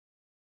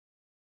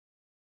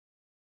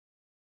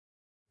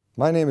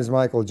My name is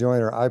Michael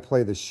Joyner. I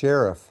play the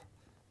sheriff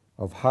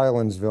of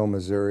Highlandsville,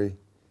 Missouri.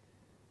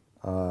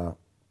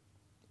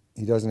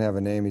 He doesn't have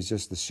a name, he's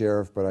just the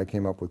sheriff, but I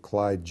came up with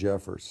Clyde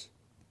Jeffers,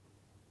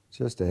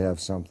 just to have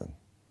something.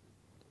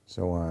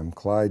 So I'm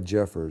Clyde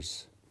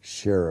Jeffers,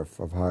 sheriff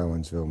of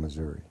Highlandsville,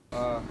 Missouri.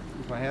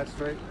 Is my hat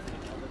straight?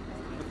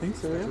 I think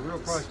so, yeah. It's a real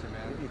question,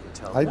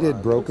 man. I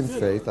did Broken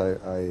Faith.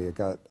 I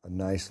got a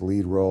nice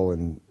lead role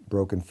in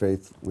Broken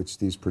Faith, which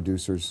these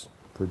producers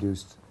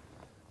produced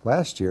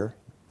last year.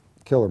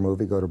 Killer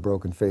movie. Go to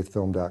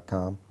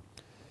brokenfaithfilm.com.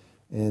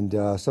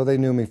 And so they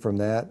knew me from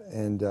that.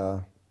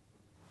 And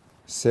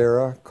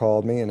Sarah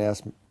called me and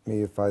asked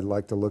me if I'd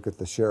like to look at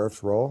the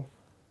sheriff's role.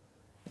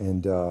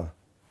 And I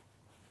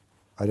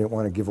didn't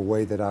want to give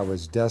away that I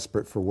was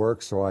desperate for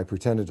work, so I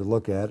pretended to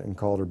look at it and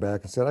called her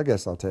back and said, I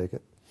guess I'll take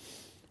it.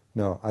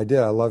 No, I did.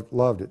 I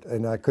loved it.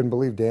 And I couldn't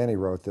believe Danny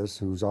wrote this,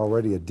 who's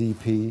already a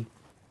DP.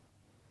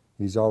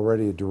 He's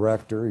already a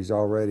director. He's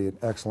already an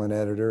excellent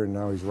editor, and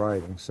now he's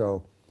writing.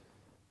 So,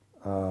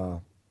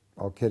 all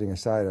kidding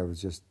aside, I was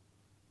just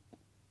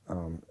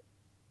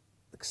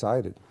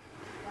excited.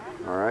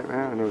 All right,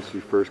 man. I know it's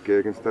your first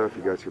gig and stuff.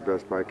 You got your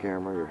Best Buy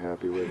camera. You're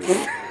happy with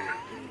it.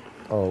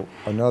 Oh,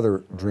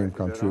 another dream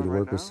come true to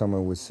work with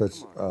someone with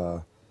such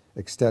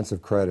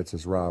extensive credits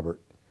as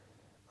Robert.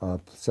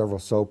 Several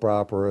soap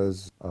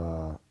operas,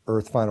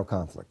 Earth Final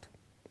Conflict.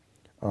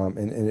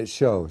 And it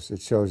shows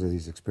that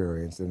he's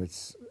experienced, and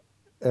it's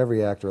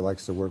every actor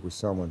likes to work with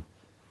someone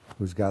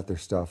who's got their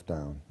stuff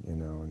down, you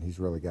know, and he's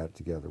really got it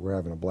together. We're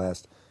having a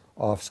blast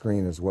off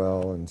screen as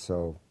well, and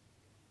so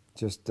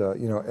just,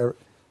 you know,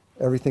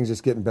 everything's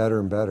just getting better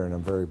and better, and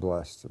I'm very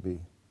blessed to be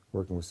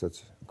working with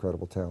such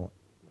incredible talent.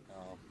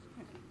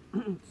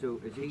 So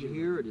is he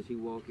here, or does he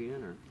walk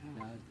in, or?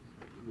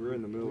 We're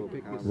in the middle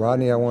of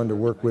Rodney I wanted to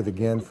work with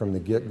again from the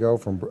get-go,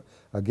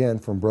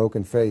 from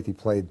Broken Faith. He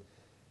played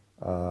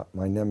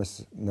my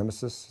nemesis,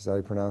 is that how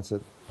you pronounce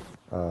it?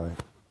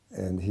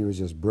 And he was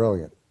just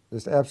brilliant,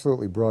 just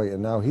absolutely brilliant.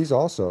 And now he's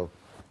also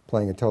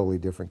playing a totally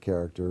different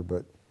character.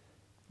 But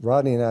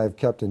Rodney and I have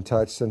kept in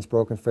touch since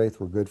Broken Faith.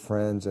 We're good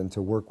friends, and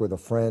to work with a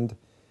friend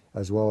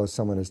as well as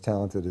someone as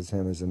talented as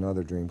him is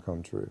another dream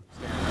come true.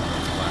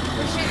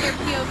 We'll shoot your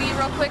POV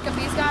real quick of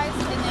these guys,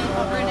 and then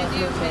what we're going to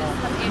do is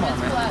have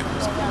David's pull up.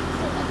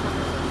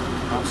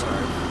 I'm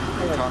sorry.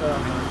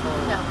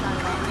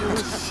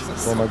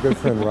 Well, my good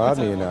friend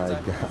Rodney and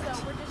I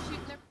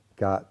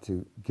got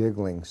to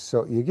giggling.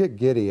 So you get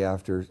giddy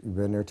after you've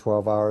been there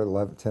 12 hours,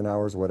 11, 10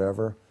 hours,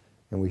 whatever,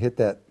 and we hit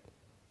that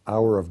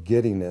hour of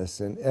giddiness,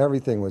 and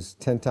everything was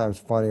 10 times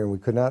funnier, and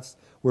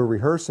we're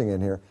rehearsing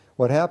in here.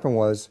 What happened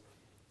was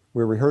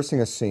we were rehearsing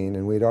a scene,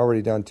 and we'd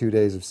already done 2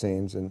 days of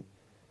scenes, and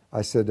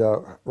I said,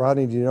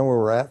 Rodney, do you know where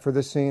we're at for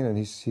this scene? And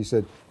he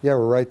said, yeah,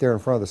 we're right there in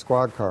front of the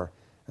squad car.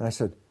 And I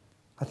said,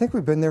 I think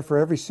we've been there for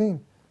every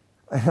scene.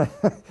 And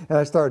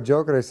I started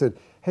joking. I said,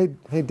 hey,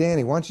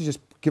 Danny, why don't you just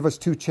give us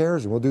 2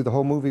 chairs and we'll do the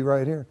whole movie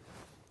right here.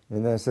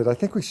 And then I said, I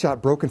think we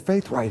shot Broken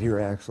Faith right here,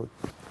 actually.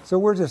 So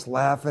we're just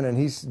laughing, and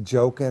he's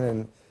joking,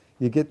 and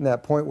you get in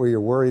that point where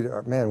you're worried,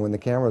 man, when the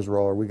cameras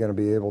roll, are we going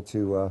to be able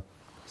to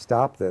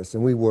stop this?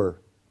 And we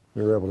were.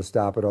 We were able to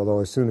stop it,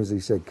 although as soon as he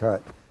said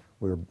cut,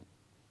 we were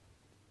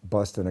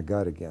busting a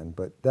gut again.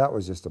 But that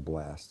was just a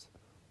blast.